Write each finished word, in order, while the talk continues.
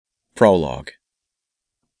Prologue.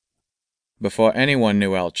 Before anyone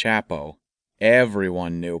knew El Chapo,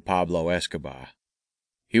 everyone knew Pablo Escobar.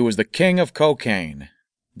 He was the king of cocaine,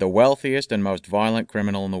 the wealthiest and most violent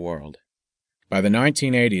criminal in the world. By the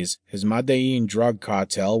 1980s, his Medellin drug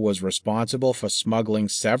cartel was responsible for smuggling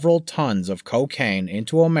several tons of cocaine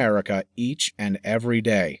into America each and every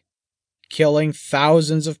day, killing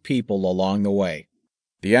thousands of people along the way.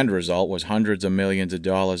 The end result was hundreds of millions of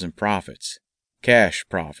dollars in profits. Cash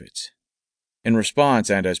profits. In response,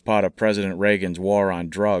 and as part of President Reagan's war on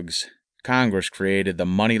drugs, Congress created the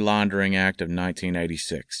Money Laundering Act of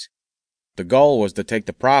 1986. The goal was to take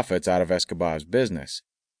the profits out of Escobar's business,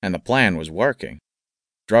 and the plan was working.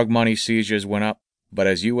 Drug money seizures went up, but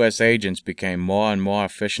as U.S. agents became more and more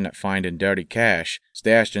efficient at finding dirty cash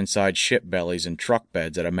stashed inside ship bellies and truck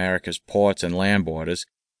beds at America's ports and land borders,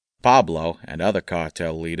 Pablo and other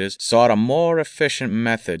cartel leaders sought a more efficient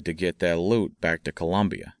method to get their loot back to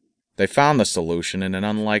Colombia. They found the solution in an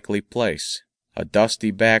unlikely place, a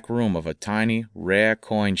dusty back room of a tiny, rare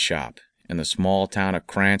coin shop in the small town of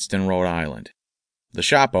Cranston, Rhode Island. The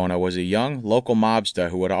shop owner was a young, local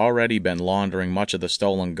mobster who had already been laundering much of the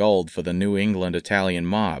stolen gold for the New England Italian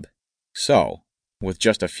mob. So, with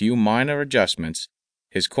just a few minor adjustments,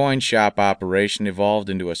 his coin shop operation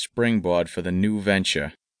evolved into a springboard for the new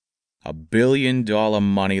venture. A billion-dollar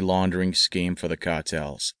money laundering scheme for the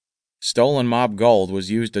cartels. Stolen mob gold was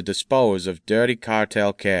used to dispose of dirty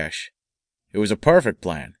cartel cash. It was a perfect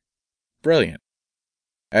plan. Brilliant.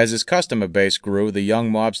 As his customer base grew, the young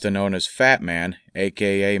mobster known as Fat Man,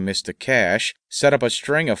 a.k.a. Mr. Cash, set up a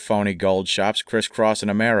string of phony gold shops crisscrossing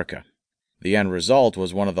America. The end result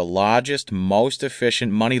was one of the largest, most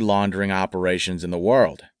efficient money laundering operations in the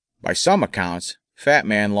world. By some accounts, Fat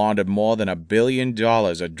Man laundered more than $1 billion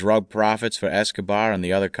of drug profits for Escobar and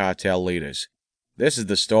the other cartel leaders. This is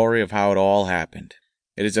the story of how it all happened.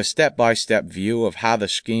 It is a step-by-step view of how the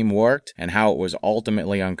scheme worked and how it was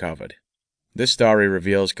ultimately uncovered. This story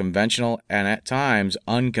reveals conventional and at times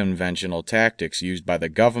unconventional tactics used by the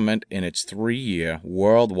government in its 3-year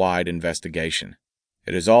worldwide investigation.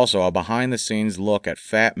 It is also a behind-the-scenes look at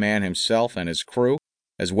Fat Man himself and his crew,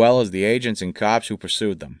 as well as the agents and cops who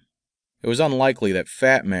pursued them. It was unlikely that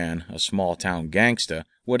Fat Man, a small-town gangster,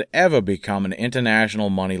 would ever become an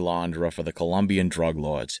international money launderer for the Colombian drug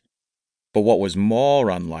lords. But what was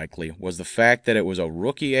more unlikely was the fact that it was a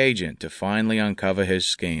rookie agent to finally uncover his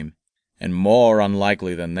scheme. And more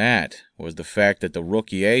unlikely than that was the fact that the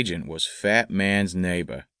rookie agent was Fat Man's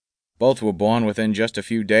neighbor. Both were born within just a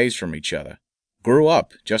few days from each other, grew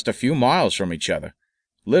up just a few miles from each other,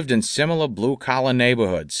 lived in similar blue-collar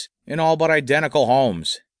neighborhoods, in all but identical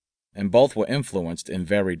homes, and both were influenced in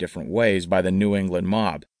very different ways by the New England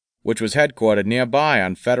mob, which was headquartered nearby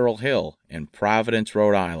on Federal Hill in Providence,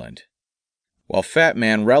 Rhode Island. While Fat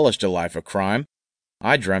Man relished a life of crime,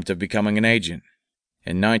 I dreamt of becoming an agent.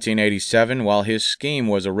 In 1987, while his scheme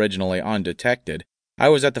was originally undetected, I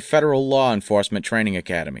was at the Federal Law Enforcement Training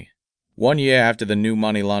Academy. 1 year after the new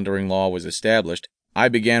money laundering law was established, I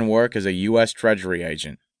began work as a U.S. Treasury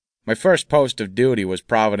agent. My first post of duty was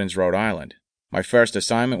Providence, Rhode Island. My first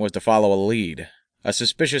assignment was to follow a lead, a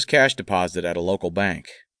suspicious cash deposit at a local bank.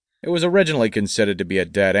 It was originally considered to be a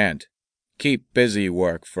dead end. Keep busy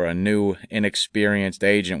work for a new, inexperienced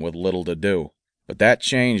agent with little to do. But that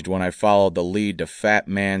changed when I followed the lead to Fat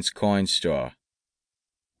Man's coin store.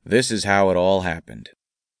 This is how it all happened.